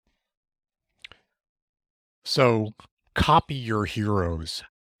So, copy your heroes.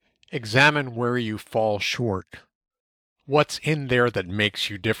 Examine where you fall short. What's in there that makes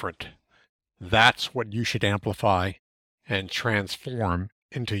you different? That's what you should amplify and transform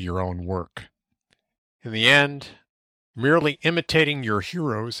into your own work. In the end, merely imitating your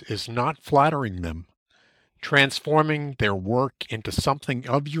heroes is not flattering them. Transforming their work into something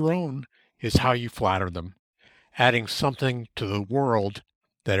of your own is how you flatter them, adding something to the world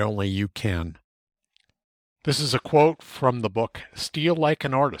that only you can. This is a quote from the book Steal Like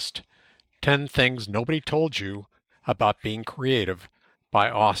an Artist, 10 Things Nobody Told You About Being Creative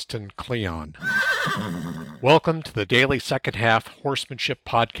by Austin Kleon. Welcome to the Daily Second Half Horsemanship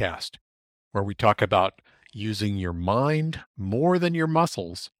Podcast, where we talk about using your mind more than your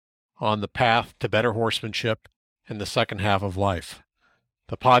muscles on the path to better horsemanship in the second half of life.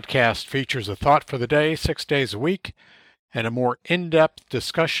 The podcast features a thought for the day 6 days a week and a more in-depth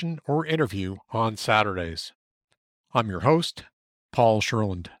discussion or interview on Saturdays. I'm your host, Paul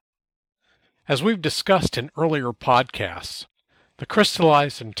Sherland. As we've discussed in earlier podcasts, the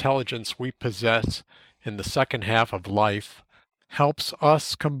crystallized intelligence we possess in the second half of life helps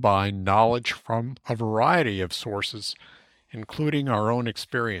us combine knowledge from a variety of sources, including our own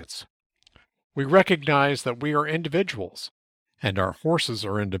experience. We recognize that we are individuals, and our horses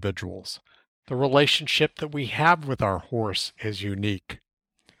are individuals. The relationship that we have with our horse is unique.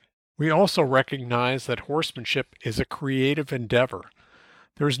 We also recognize that horsemanship is a creative endeavor.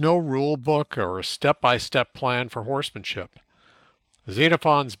 There's no rule book or a step-by-step plan for horsemanship.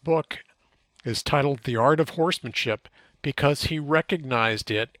 Xenophon's book is titled The Art of Horsemanship because he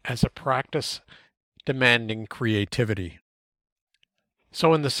recognized it as a practice demanding creativity.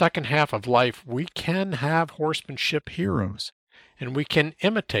 So in the second half of life, we can have horsemanship heroes, and we can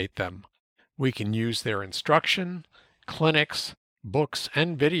imitate them. We can use their instruction, clinics, books,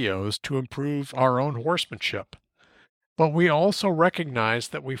 and videos to improve our own horsemanship. But we also recognize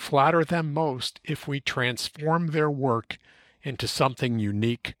that we flatter them most if we transform their work into something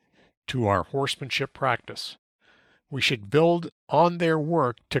unique to our horsemanship practice. We should build on their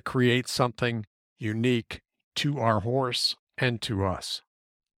work to create something unique to our horse and to us.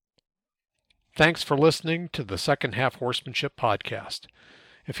 Thanks for listening to the Second Half Horsemanship Podcast.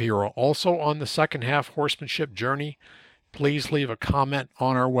 If you are also on the second half horsemanship journey, please leave a comment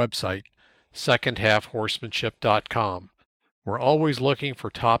on our website, secondhalfhorsemanship.com. We're always looking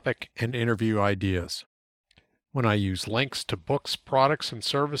for topic and interview ideas. When I use links to books, products, and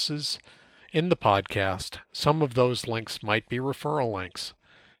services in the podcast, some of those links might be referral links.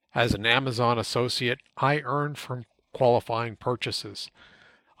 As an Amazon associate, I earn from qualifying purchases.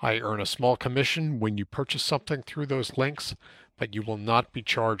 I earn a small commission when you purchase something through those links, but you will not be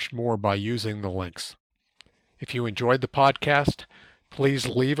charged more by using the links. If you enjoyed the podcast, please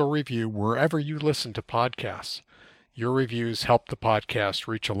leave a review wherever you listen to podcasts. Your reviews help the podcast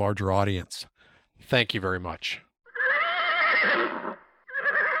reach a larger audience. Thank you very much.